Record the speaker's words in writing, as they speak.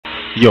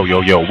Yo,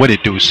 yo, yo, what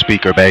it do,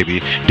 speaker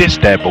baby? This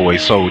that boy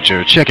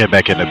Soldier, checking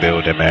back in the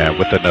building, man,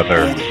 with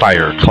another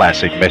fire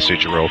classic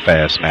message real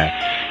fast, man.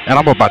 And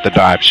I'm about to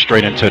dive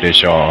straight into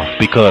this, y'all,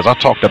 because I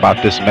talked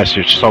about this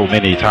message so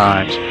many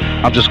times.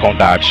 I'm just gonna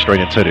dive straight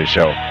into this,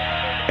 yo.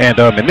 And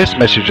in this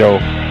message, yo,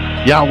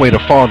 Yahweh the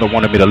Father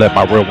wanted me to let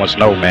my real ones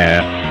know,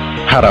 man,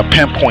 how to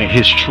pinpoint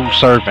his true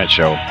servants,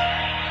 yo.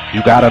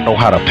 You gotta know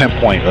how to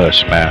pinpoint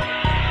us, man.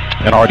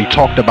 And I already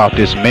talked about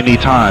this many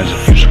times.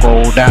 If you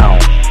scroll down,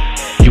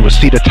 you will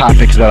see the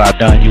topics that I've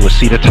done. You will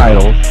see the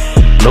title.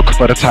 Look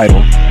for the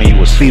title, and you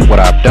will see what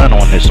I've done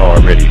on this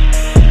already.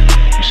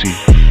 You see?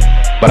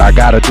 But I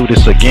gotta do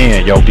this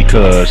again, yo,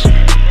 because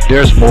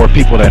there's more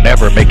people than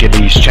ever making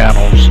these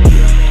channels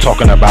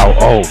talking about,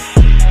 oh,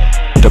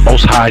 the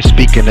Most High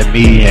speaking to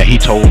me, and he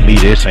told me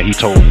this, and he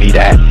told me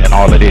that, and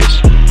all of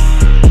this.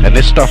 And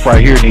this stuff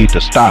right here needs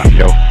to stop,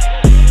 yo.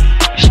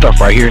 Stuff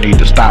right here need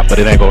to stop, but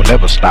it ain't gonna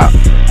never stop.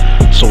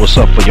 So what's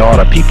up for y'all,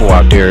 the people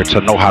out there,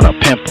 to know how to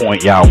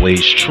pinpoint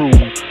Yahweh's true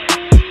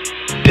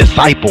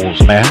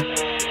disciples, man.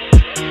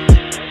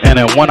 And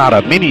in one out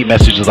of many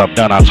messages I've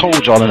done, I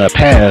told y'all in the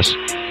past,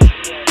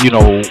 you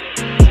know,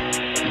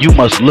 you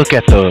must look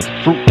at the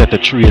fruit that the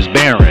tree is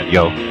bearing,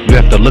 yo. You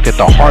have to look at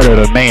the heart of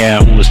the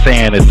man who is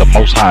saying that the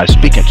Most High is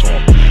speaking to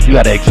him. You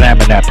got to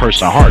examine that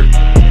person's heart.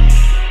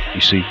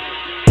 You see?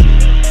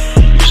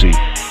 You see?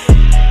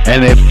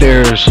 And if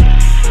there's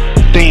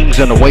things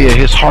in the way of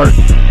his heart,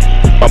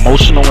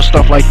 emotional and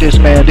stuff like this,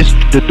 man,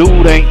 the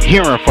dude ain't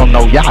hearing from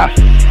no Yah.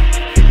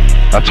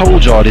 I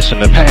told y'all this in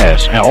the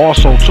past. And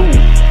also too,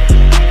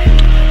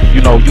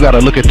 you know, you got to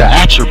look at the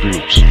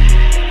attributes.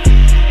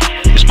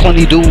 There's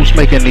plenty dudes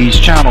making these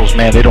channels,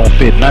 man, they don't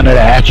fit none of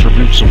the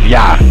attributes of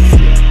Yah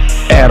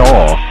at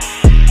all.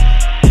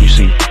 You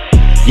see?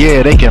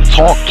 Yeah, they can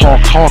talk.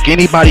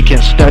 Anybody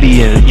can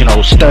study and, you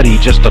know, study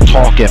just to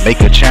talk and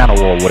make a channel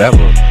or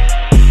whatever,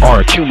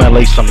 or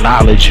accumulate some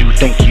knowledge you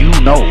think you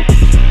know.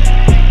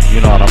 You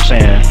know what I'm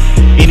saying?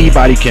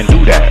 Anybody can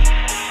do that.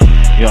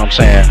 You know what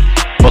I'm saying?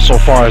 But so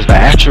far as the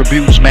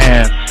attributes,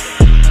 man,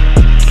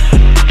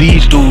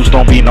 these dudes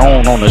don't be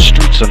known on the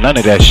streets or none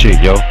of that shit,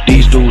 yo.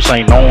 These dudes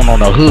ain't known on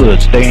the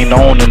hoods. They ain't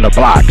known in the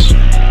blocks.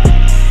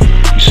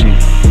 You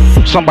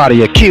see? Somebody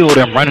will kill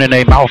them running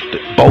their mouth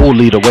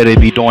boldly the way they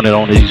be doing it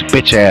on these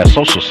bitch-ass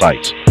social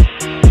sites.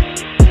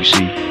 You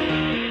see?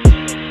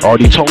 I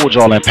already told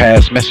y'all in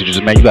past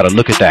messages, man, you gotta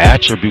look at the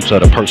attributes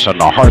of the person,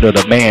 the heart of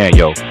the man,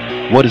 yo.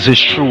 What is his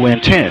true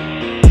intent?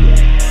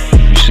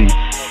 You see?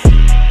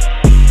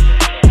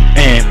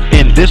 And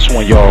in this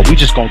one, y'all, we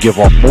just gonna give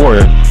off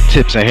more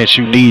tips and hints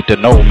you need to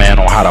know, man,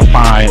 on how to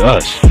find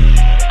us.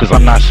 Because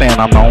I'm not saying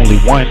I'm the only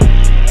one.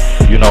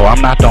 You know,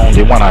 I'm not the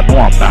only one. I know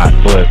I'm not.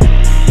 But,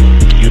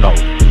 you know,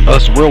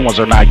 us real ones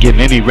are not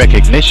getting any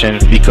recognition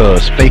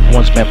because fake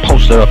ones been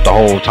posted up the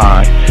whole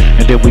time.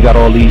 And then we got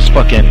all these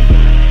fucking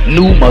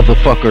new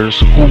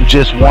motherfuckers who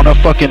just want to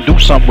fucking do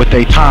something with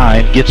their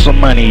time, get some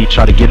money,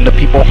 try to get into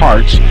people's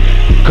hearts,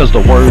 because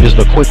the word is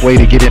the quick way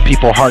to get in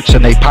people's hearts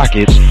in their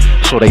pockets,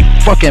 so they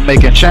fucking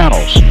making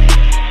channels.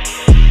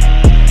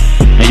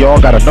 And y'all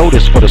gotta know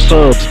this for the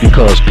subs,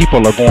 because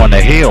people are going to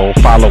hell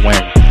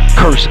following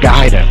cursed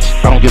guidance.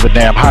 I don't give a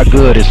damn how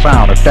good it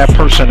sounds. If that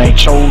person ain't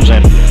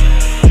chosen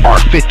or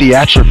 50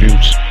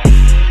 attributes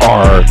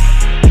are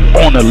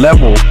on the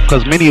level,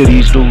 because many of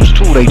these dudes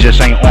too, they just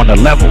ain't on the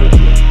level.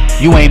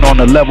 You ain't on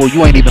the level.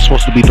 You ain't even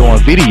supposed to be doing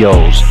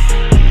videos.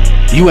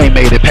 You ain't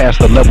made it past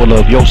the level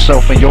of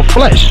yourself and your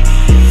flesh.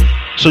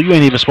 So you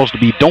ain't even supposed to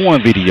be doing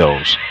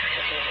videos.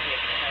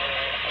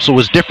 So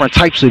it's different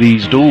types of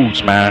these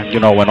dudes, man. You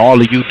know, and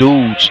all of you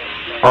dudes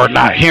are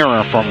not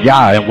hearing from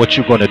Yah. And what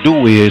you're going to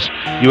do is,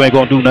 you ain't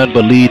going to do nothing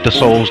but lead the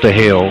souls to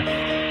hell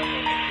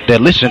that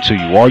listen to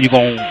you. Or you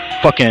going to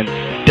fucking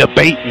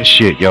debate and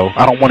shit, yo.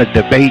 I don't want to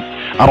debate.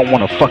 I don't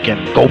want to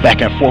fucking go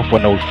back and forth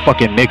with no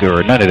fucking nigga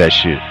or none of that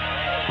shit.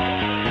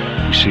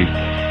 You see?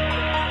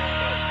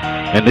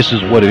 And this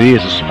is what it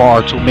is. It's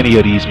far too many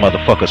of these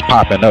motherfuckers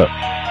popping up.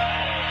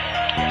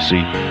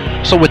 See?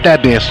 So with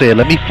that being said,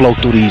 let me flow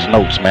through these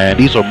notes, man.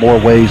 These are more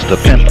ways to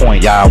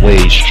pinpoint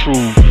Yahweh's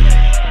true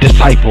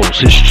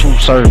disciples, his true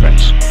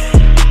servants.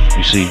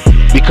 You see?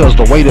 Because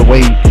the way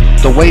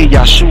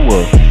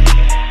Yahshua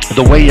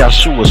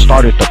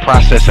started the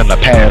process in the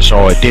past,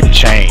 or it didn't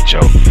change,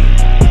 yo.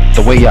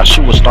 The way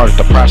Yahshua started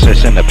the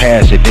process in the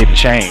past, it didn't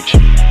change.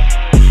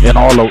 And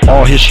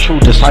all his true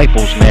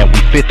disciples, man, we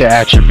fit the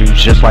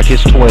attributes just like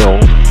his 12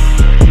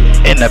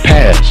 in the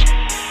past.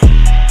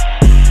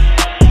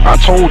 I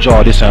told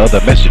y'all this in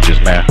other messages,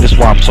 man. This is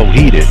why I'm so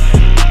heated.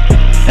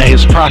 And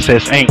his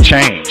process ain't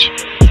changed.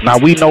 Now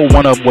we know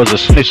one of them was a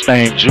snitch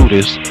named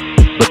Judas,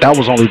 but that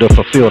was only to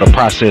fulfill the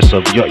process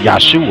of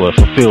Yahshua,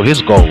 fulfill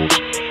his goals.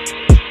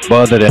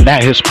 But other than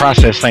that, his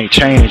process ain't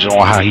changed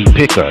on how he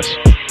pick us.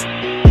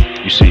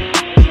 You see?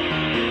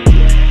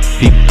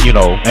 He, you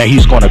know, and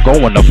he's going to go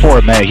in the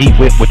format he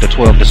went with the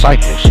 12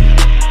 disciples.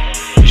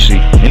 You see?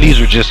 And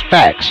these are just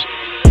facts.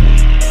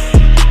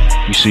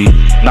 You see?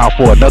 Now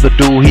for another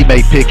dude, he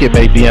may pick, it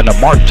may be in a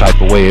Mark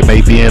type of way, it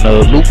may be in a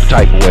Luke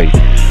type of way.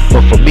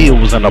 But for me, it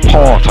was in a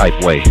Paul type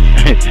way,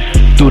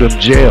 through them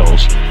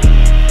jails.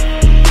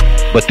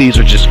 But these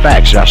are just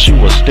facts. Yahshua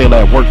was still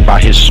at work by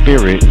his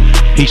spirit.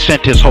 He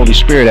sent his Holy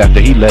Spirit after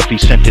he left. He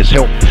sent his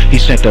help. He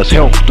sent us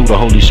help through the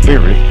Holy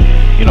Spirit.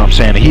 You know what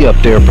I'm saying? He up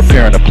there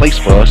preparing a place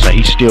for us, and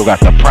he still got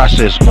the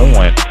process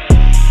going.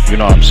 You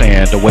know what I'm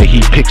saying? The way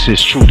he picks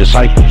his true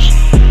disciples.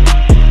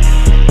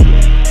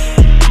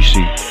 You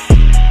see.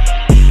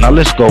 Now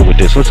let's go with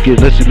this. Let's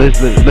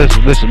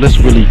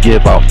really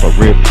give off a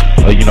real,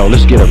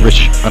 let's get a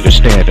rich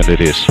understanding of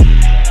this.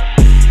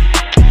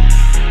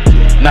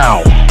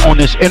 Now, on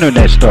this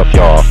internet stuff,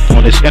 y'all,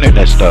 on this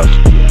internet stuff,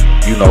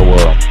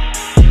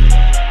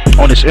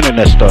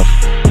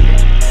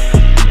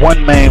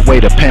 one main way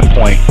to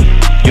pinpoint,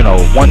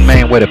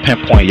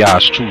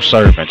 Yah's true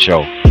servant,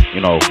 yo.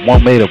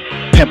 One way to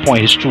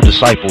pinpoint his true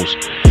disciples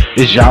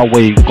is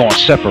Yahweh gonna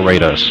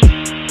separate us.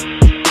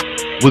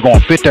 We're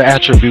gonna fit the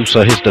attributes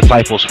of his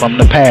disciples from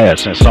the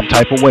past in some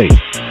type of way.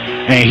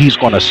 And he's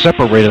gonna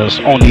separate us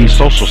on these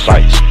social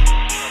sites.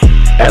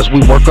 As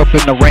we work up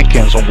in the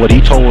rankings on what he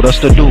told us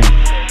to do,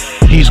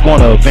 he's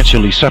going to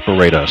eventually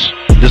separate us.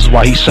 This is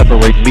why he's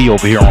separating me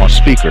over here on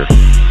speaker.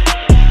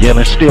 Yeah, and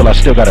I still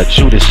got a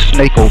Judas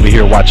snake over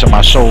here watching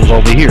my shows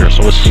over here,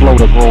 so it's slow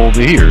to grow over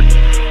here.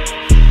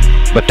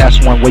 But that's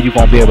one way you're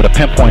going to be able to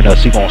pinpoint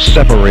us. He's going to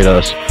separate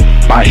us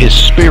by his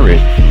spirit,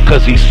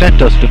 because he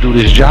sent us to do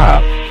this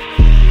job.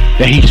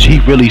 And he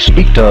really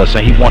speak to us,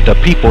 and he want the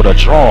people to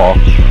draw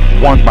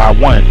one by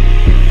one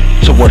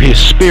to where his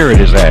spirit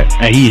is at,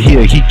 and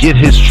he get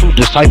his true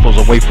disciples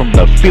away from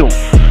the filth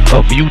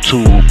of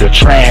YouTube, the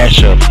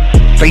trash of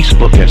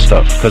Facebook and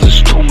stuff, because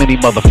there's too many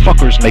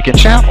motherfuckers making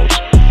channels.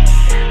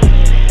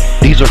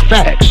 These are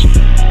facts.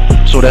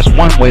 So that's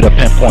one way to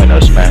pinpoint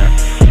us, man.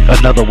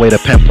 Another way to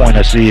pinpoint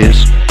us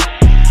is,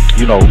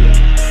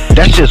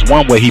 that's just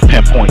one way he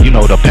pinpoint,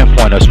 to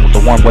pinpoint us with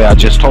the one way I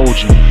just told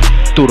you,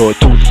 through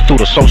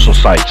the social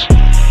sites.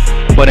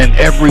 But in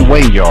every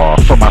way, y'all,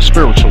 for my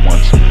spiritual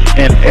ones,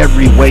 in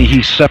every way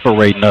he's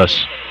separating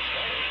us,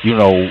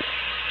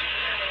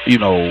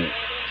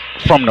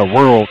 from the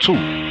world too.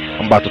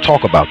 I'm about to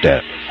talk about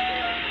that.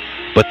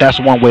 But that's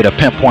one way to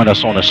pinpoint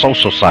us on the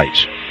social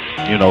sites.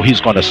 He's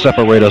going to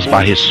separate us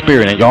by his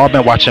spirit. And y'all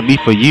been watching me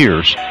for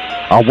years.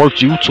 I worked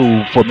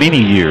YouTube for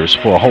many years,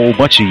 for a whole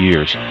bunch of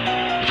years.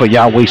 For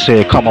Yahweh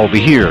said, come over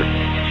here.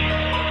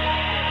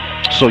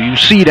 So you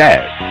see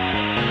that.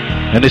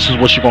 And this is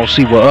what you're going to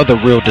see with other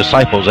real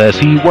disciples. As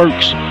he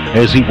works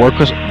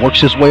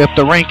his way up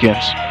the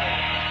rankings,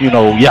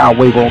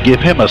 Yahweh going to give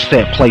him a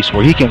set place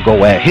where he can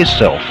go at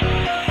himself.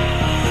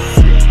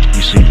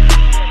 You see,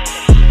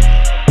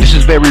 this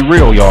is very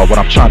real, y'all, what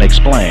I'm trying to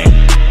explain.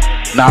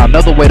 Now,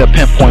 another way to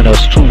pinpoint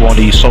us too on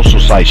these social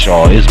sites,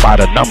 y'all, is by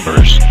the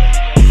numbers.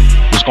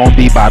 It's going to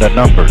be by the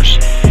numbers.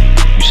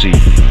 You see,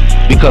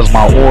 because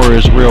my aura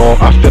is real,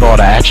 I fit all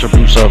the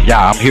attributes of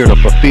Yah. I'm here to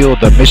fulfill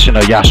the mission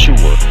of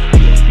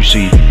Yahshua. You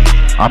see,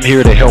 I'm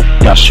here to help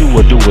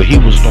Yahshua do what he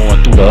was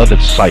doing through the other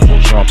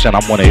disciples. You know what I'm saying?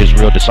 I'm one of his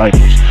real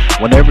disciples.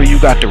 Whenever you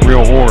got the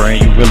real aura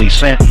and you really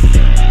sent,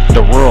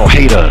 the world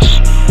hate us.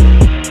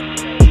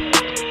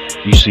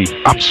 You see,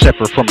 I'm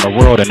separate from the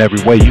world in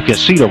every way. You can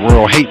see the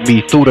world hate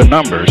me through the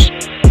numbers.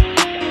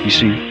 You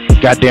see,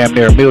 goddamn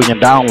near 1 million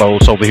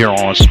downloads over here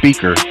on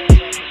speaker.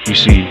 You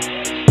see,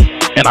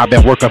 and I've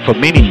been working for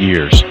many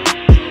years.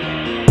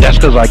 That's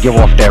because I give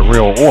off that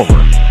real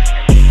aura.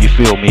 You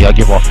feel me? I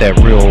give off that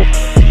real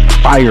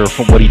fire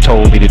from what he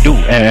told me to do.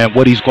 And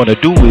what he's going to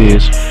do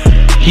is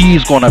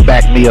he's going to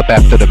back me up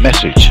after the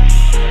message.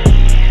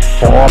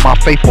 For all my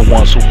faithful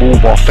ones who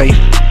move off faith,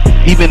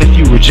 even if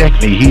you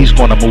reject me, he's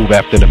going to move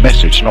after the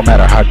message, no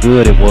matter how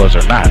good it was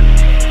or not.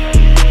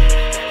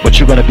 But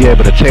you're going to be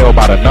able to tell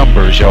by the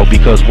numbers, yo,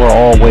 because we're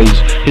always,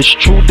 his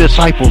true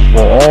disciples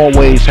will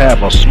always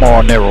have a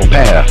small, narrow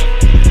path.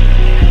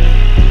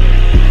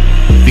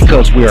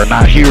 Because we are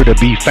not here to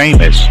be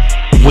famous.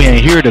 We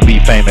ain't here to be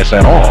famous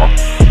at all.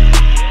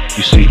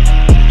 You see,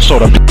 so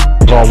the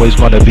path is always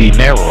going to be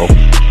narrow.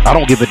 I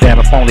don't give a damn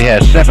if I only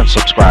had 7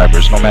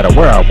 subscribers, no matter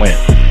where I went.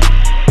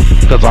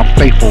 Because I'm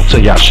faithful to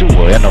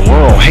Yahshua, and the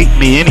world hate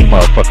me any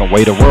motherfucking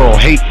way. The world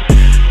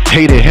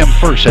hated him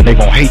first, and they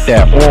gonna hate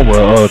that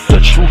aura of the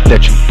truth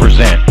that you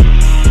present.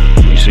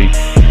 You see?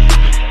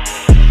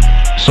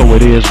 So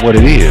it is what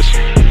it is.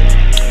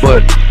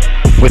 But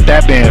with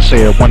that being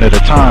said, one at a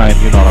time,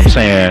 you know what I'm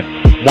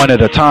saying? One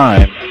at a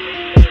time,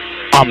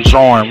 I'm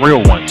drawing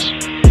real ones.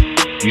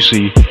 You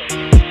see?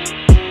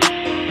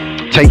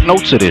 Take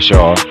notes of this,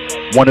 y'all.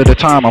 One at a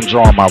time, I'm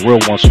drawing my real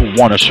ones who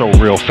want to show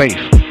real faith.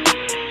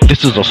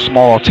 This is a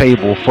small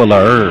table full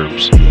of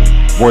herbs.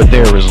 Where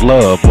there is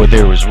love, where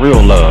there is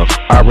real love.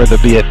 I'd rather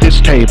be at this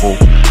table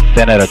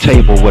than at a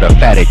table with a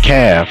fatted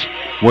calf,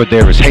 where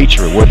there is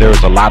hatred, where there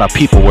is a lot of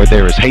people, where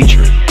there is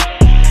hatred.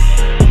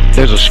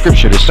 There's a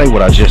scripture to say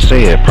what I just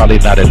said, probably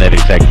not in that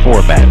exact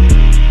format.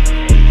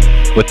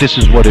 But this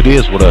is what it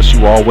is with us.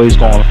 You always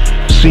gonna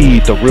see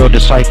the real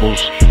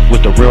disciples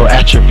with the real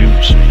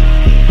attributes,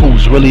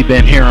 who's really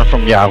been hearing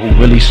from Yah, who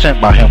really sent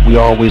by him. We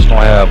always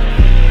gonna have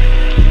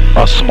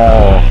a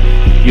small,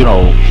 you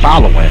know,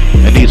 following,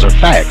 and these are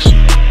facts.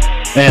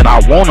 And I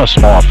want a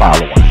small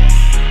following.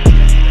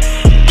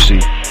 You see,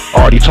 I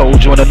already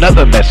told you in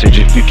another message,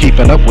 if you're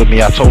keeping up with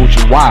me, I told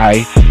you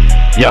why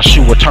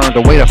Yahshua turned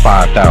away the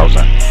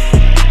 5,000.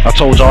 I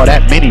told you all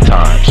that many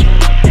times.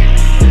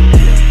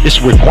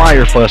 It's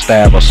required for us to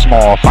have a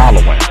small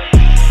following.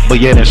 But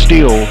yet and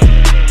still,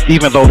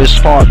 even though this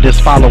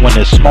following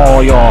is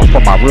small, y'all, for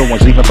my real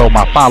ones, even though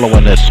my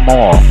following is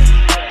small,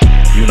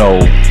 you know,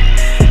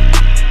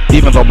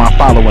 even though my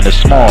following is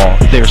small,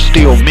 there's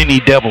still many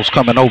devils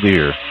coming over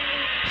here.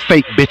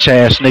 Fake bitch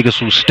ass niggas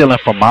who's stealing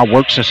from my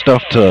works and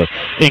stuff to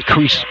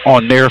increase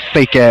on their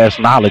fake ass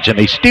knowledge, and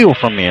they steal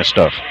from me and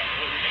stuff.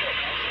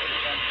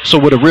 So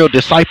with a real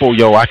disciple,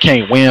 yo, I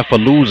can't win for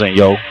losing,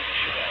 yo.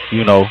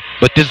 You know,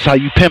 but this is how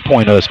you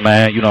pinpoint us,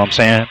 man. You know what I'm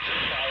saying?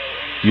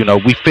 You know,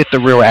 we fit the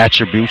real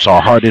attributes.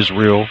 Our heart is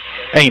real.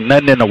 Ain't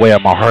nothing in the way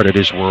of my heart of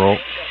this world.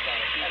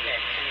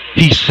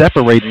 He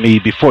separated me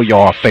before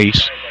y'all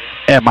face,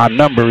 and my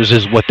numbers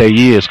is what they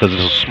is, because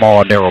it's a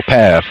small, narrow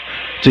path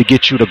to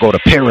get you to go to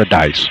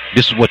paradise.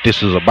 This is what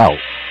this is about.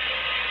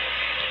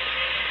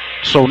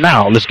 So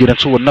now let's get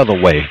into another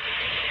way.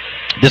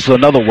 This is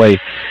another way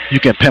you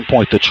can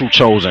pinpoint the true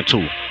chosen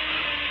too.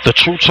 The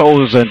true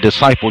chosen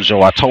disciples,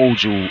 yo, I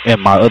told you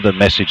in my other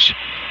message,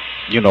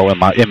 you know,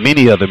 in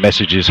many other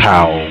messages,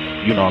 how,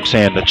 you know what I'm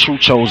saying, the true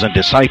chosen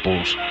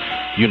disciples,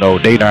 you know,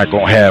 they not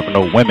gonna have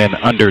no women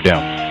under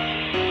them.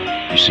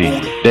 You see,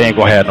 they ain't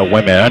gonna have no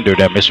women under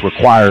them. It's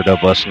required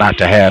of us not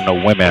to have no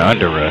women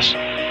under us.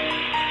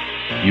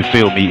 You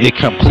feel me? It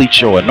completes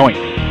your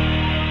anointing.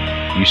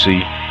 You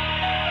see,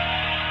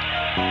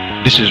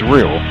 this is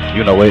real.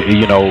 You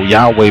know,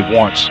 Yahweh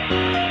wants,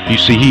 you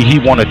see, he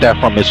wanted that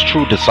from his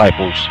true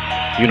disciples.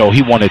 You know,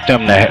 he wanted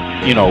them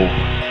to, you know,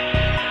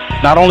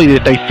 not only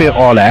did they fit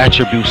all the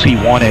attributes he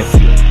wanted,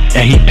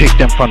 and he picked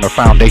them from the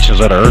foundations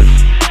of the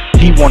earth,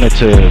 he wanted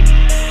to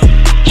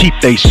keep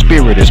their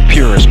spirit as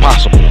pure as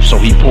possible. So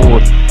he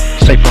pulled,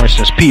 say for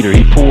instance, Peter,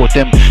 he pulled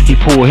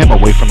him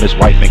away from his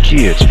wife and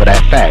kids for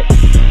that fact.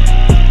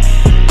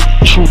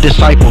 True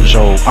disciples,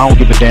 yo, I don't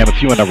give a damn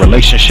if you're in a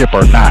relationship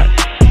or not.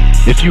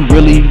 If you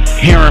really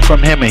hearing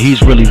from him and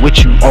he's really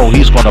with you, oh,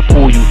 he's gonna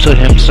pull you to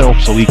himself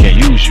so he can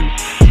use you.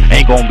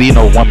 Ain't gonna be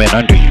no woman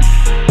under you,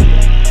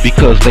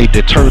 because they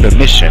deter the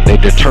mission. They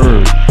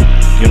deter,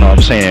 you know what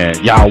I'm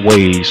saying,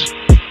 Yahweh's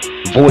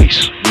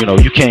voice. You know,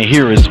 you can't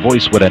hear his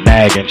voice with a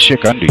nagging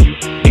chick under you.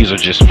 These are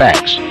just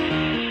facts.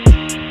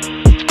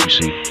 You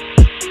see.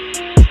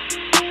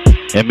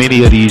 And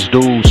many of these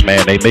dudes,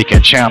 man, they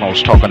making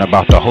channels talking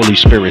about the Holy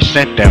Spirit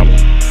sent them.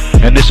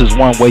 And this is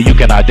one way you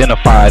can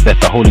identify that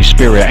the Holy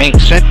Spirit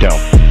ain't sent them.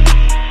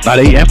 Now,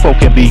 they info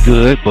can be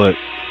good, but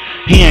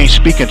he ain't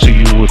speaking to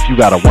you if you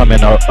got a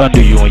woman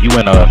under you and you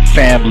in a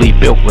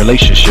family-built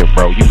relationship,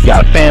 bro. You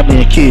got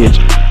family and kids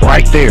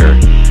right there.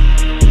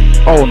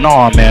 Oh,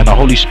 no, man, the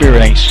Holy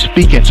Spirit ain't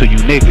speaking to you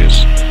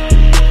niggas.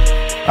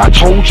 I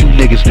told you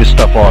niggas this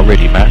stuff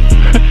already, man.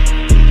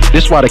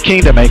 This why the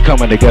kingdom ain't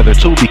coming together,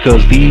 too,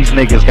 because these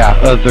niggas got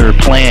other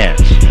plans.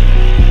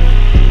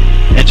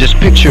 And just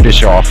picture this,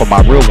 y'all, for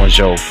my real ones,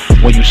 yo.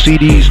 When you see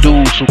these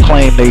dudes who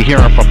claim they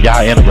hearing from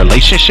Yah in a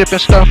relationship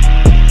and stuff,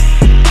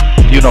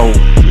 you know,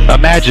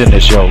 imagine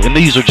this, yo. And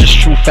these are just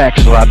true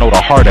facts that I know the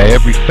heart of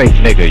every fake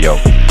nigga, yo.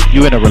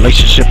 You in a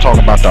relationship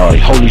talking about the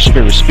Holy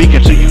Spirit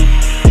speaking to you.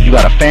 You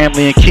got a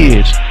family and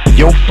kids.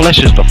 Your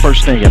flesh is the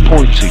first thing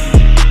important to you.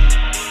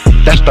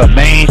 That's the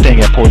main thing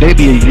important. They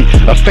be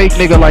a fake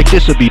nigga like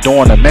this would be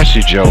doing a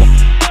message, yo.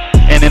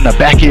 And in the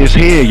back of his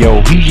head,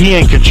 yo, he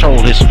ain't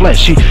control his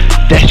flesh.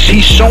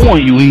 He's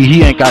showing you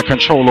he ain't got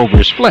control over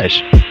his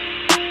flesh.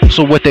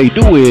 So what they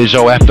do is,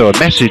 yo, after a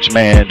message,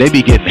 man, they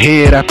be getting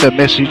head after a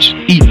message,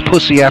 eating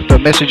pussy after a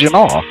message and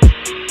all.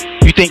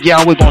 You think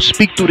Yahweh gonna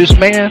speak through this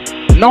man?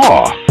 No.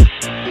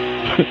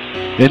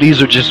 And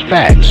these are just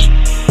facts.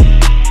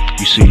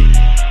 You see,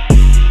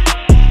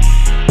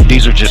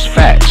 these are just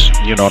facts.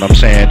 You know what I'm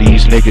saying?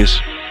 These niggas,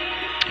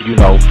 you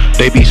know,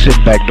 they be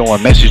sitting back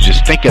doing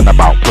messages thinking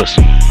about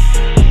pussy.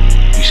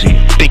 You see,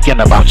 thinking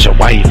about your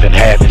wife and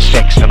having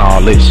sex and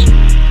all this.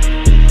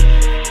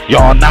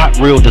 Y'all not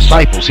real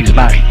disciples. He's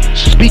not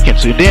speaking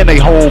to you. Then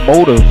their whole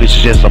motive is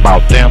just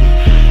about them,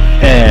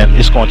 and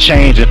it's gonna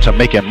change into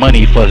making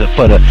money for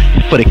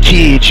the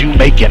kids you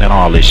making and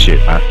all this shit,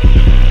 man.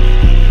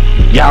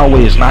 Yahweh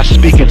is not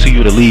speaking to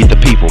you to lead the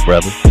people,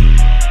 brother.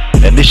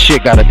 And this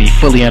shit gotta be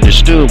fully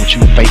understood with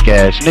you fake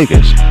ass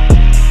niggas.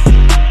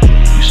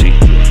 You see.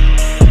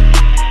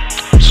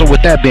 So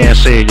with that being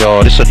said,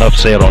 y'all, this enough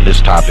said on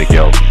this topic,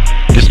 yo.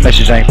 This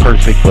message ain't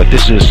perfect, but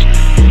this is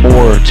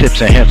more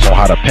tips and hints on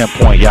how to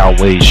pinpoint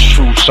Yahweh's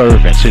true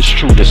servants, his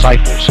true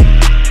disciples.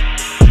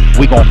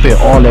 We gonna fit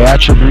all the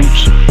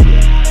attributes.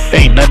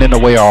 Ain't nothing in the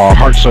way of our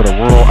hearts or the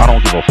world. I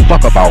don't give a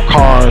fuck about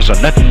cars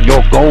or nothing.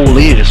 Your goal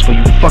is for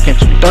you fucking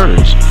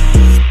 2/3.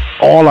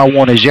 All I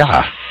want is Yah.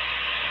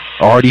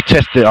 I already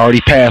tested,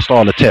 already passed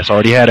all the tests,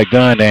 already had a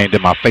gun aimed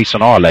in my face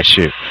and all that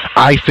shit.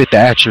 I fit the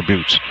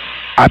attributes.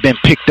 I've been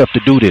picked up to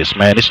do this,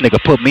 man. This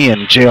nigga put me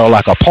in jail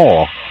like a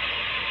Paul.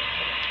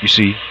 You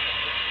see?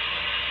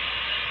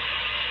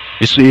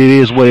 It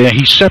is where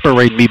he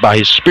separated me by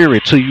his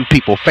spirit to you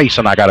people face,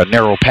 and I got a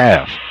narrow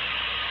path.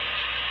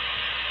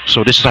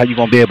 So this is how you're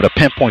going to be able to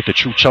pinpoint the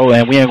true chosen.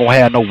 And we ain't going to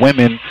have no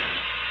women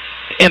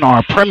in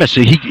our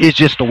premises. It's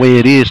just the way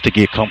it is to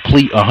get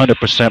complete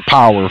 100%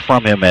 power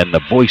from him and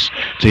the voice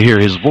to hear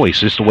his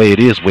voice. It's the way it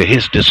is with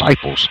his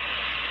disciples.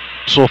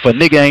 So if a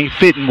nigga ain't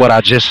fitting what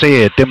I just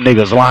said, them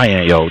niggas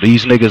lying, yo.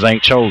 These niggas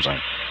ain't chosen.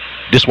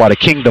 This why the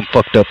kingdom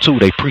fucked up too.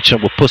 They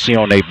preaching with pussy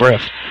on their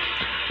breath,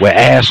 with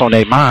ass on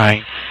their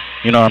mind.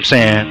 You know what I'm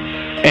saying?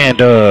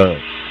 And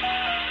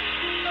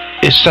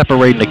it's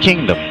separating the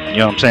kingdom. You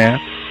know what I'm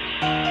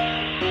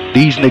saying?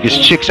 These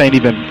niggas chicks ain't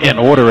even in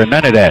order and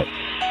none of that.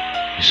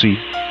 You see?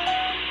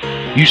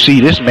 You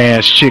see this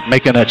man's chick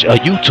making a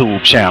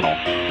YouTube channel.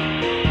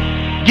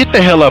 Get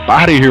the hell up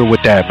out of here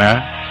with that,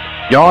 man.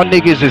 Y'all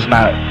niggas is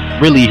not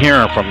really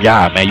hearing from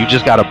Yah, man. You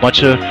just got a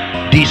bunch of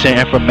decent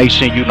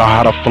information. You know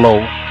how to flow.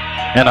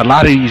 And a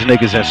lot of these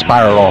niggas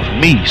inspired off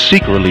me,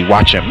 secretly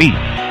watching me.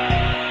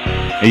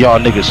 And y'all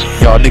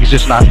niggas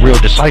just not real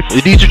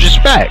disciples. These are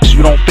just facts.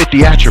 You don't fit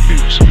the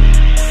attributes.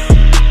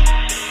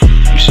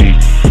 You see?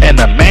 And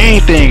the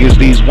main thing is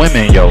these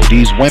women, yo.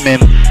 These women,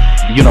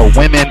 you know,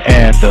 women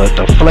and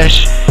the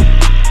flesh,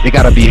 they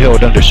gotta be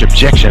held under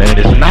subjection. And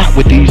it's not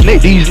with these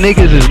niggas. These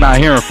niggas is not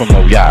hearing from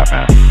no Yah,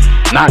 man.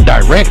 Not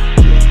direct.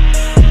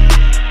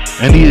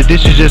 And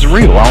this is just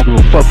real. I don't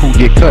give a fuck who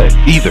get cut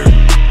either.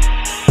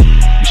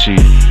 You see?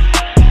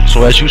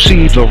 So as you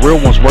see the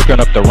real ones working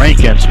up the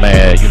rankings,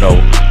 man, you know,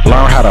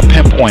 learn how to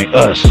pinpoint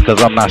us.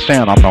 Because I'm not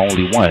saying I'm the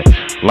only one.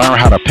 Learn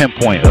how to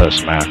pinpoint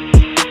us, man.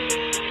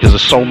 Because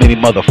there's so many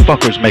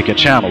motherfuckers making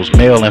channels,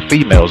 male and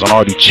females. And I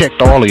already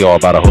checked all of y'all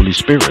by the Holy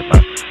Spirit,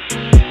 man.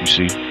 You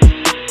see?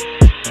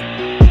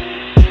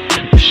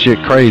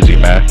 Shit crazy,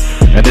 man.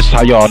 And this is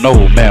how y'all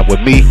know, man,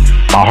 with me,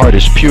 my heart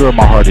is pure,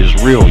 my heart is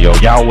real, yo.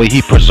 Yahweh,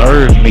 he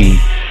preserved me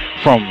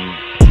from,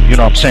 you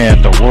know what I'm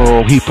saying, the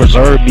world. He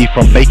preserved me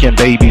from making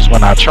babies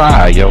when I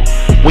try, yo.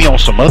 We on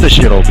some other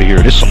shit over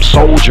here. This some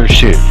soldier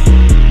shit.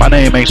 My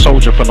name ain't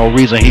soldier for no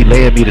reason. He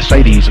led me to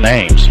say these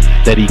names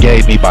that he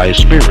gave me by his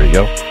spirit,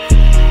 yo.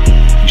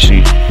 You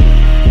see?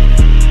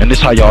 And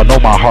this how y'all know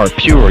my heart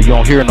pure. You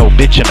don't hear no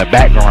bitch in the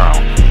background.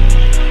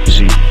 You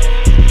see?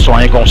 So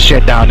I ain't gonna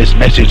shut down this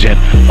message and,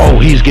 oh,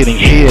 he's getting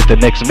head the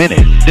next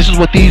minute. This is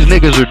what these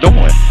niggas are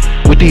doing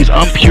with these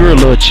impure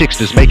little chicks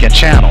that's making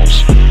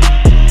channels.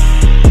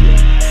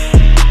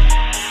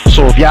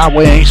 So if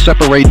Yahweh ain't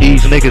separate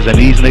these niggas and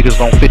these niggas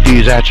don't fit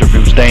these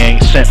attributes, they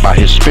ain't sent by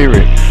his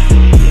spirit.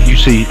 You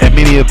see, and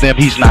many of them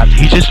he's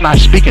just not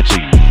speaking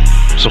to you.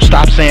 So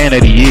stop saying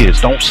that he is.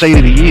 Don't say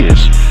that he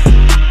is.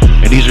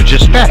 And these are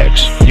just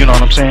facts. You know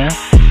what I'm saying?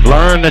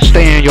 Learn to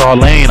stay in your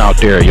lane out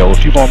there, yo.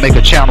 If you're gonna make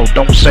a channel,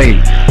 don't say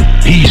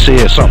he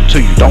said something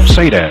to you. Don't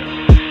say that.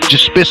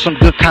 Just spit some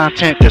good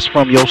content that's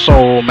from your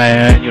soul,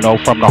 man. You know,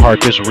 from the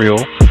heart that's real.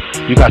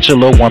 You got your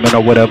little woman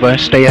or whatever, and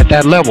stay at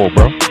that level,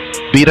 bro.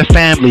 Be the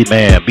family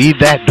man. Be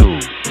that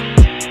dude.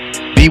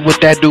 Be with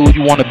that dude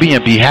you want to be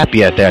and be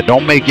happy at that.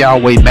 Don't make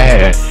Yahweh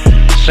mad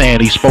saying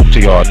he spoke to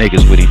y'all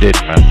niggas, but he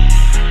didn't, man.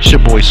 It's your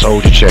boy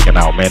Soldier checking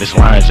out, man. This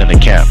Lions in the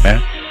camp,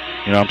 man.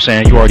 You know what I'm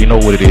saying? You already know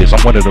what it is.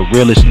 I'm one of the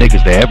realest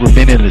niggas that ever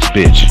been in this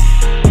bitch.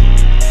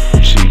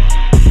 You see?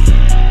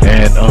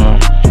 And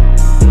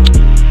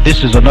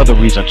this is another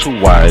reason too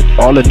why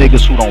all the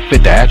niggas who don't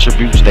fit the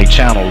attributes, they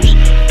channels,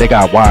 they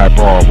got wide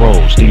broad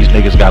roles. These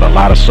niggas got a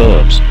lot of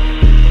subs.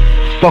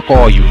 Fuck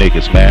all you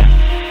niggas, man.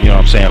 You know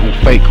what I'm saying?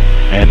 Who fake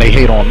and they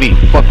hate on me.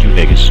 Fuck you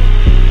niggas.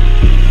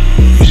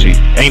 You see?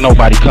 Ain't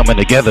nobody coming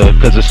together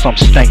because there's some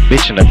stank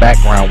bitch in the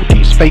background with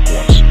these fake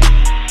ones.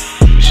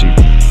 You see?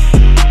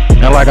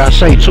 And like I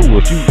say too,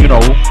 if you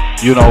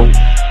know,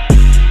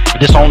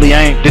 this only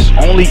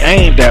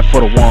aimed at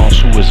for the ones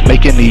who is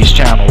making these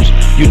channels,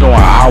 you know,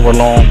 an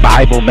hour-long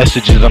Bible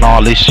messages and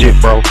all this shit,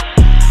 bro.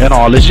 And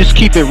all this. Just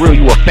keep it real.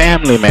 You a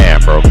family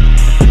man, bro.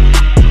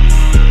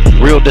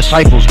 Real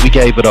disciples, we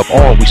gave it up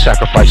all. We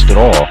sacrificed it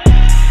all.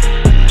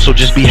 So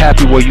just be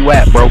happy where you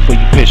at, bro, before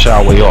you pitch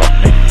our way off,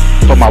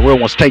 man. For my real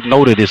ones, take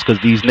note of this,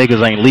 because these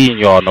niggas ain't leading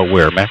y'all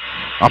nowhere, man.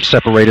 I'm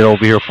separated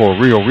over here for a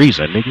real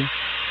reason, nigga.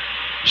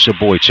 It's your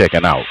boy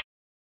checking out.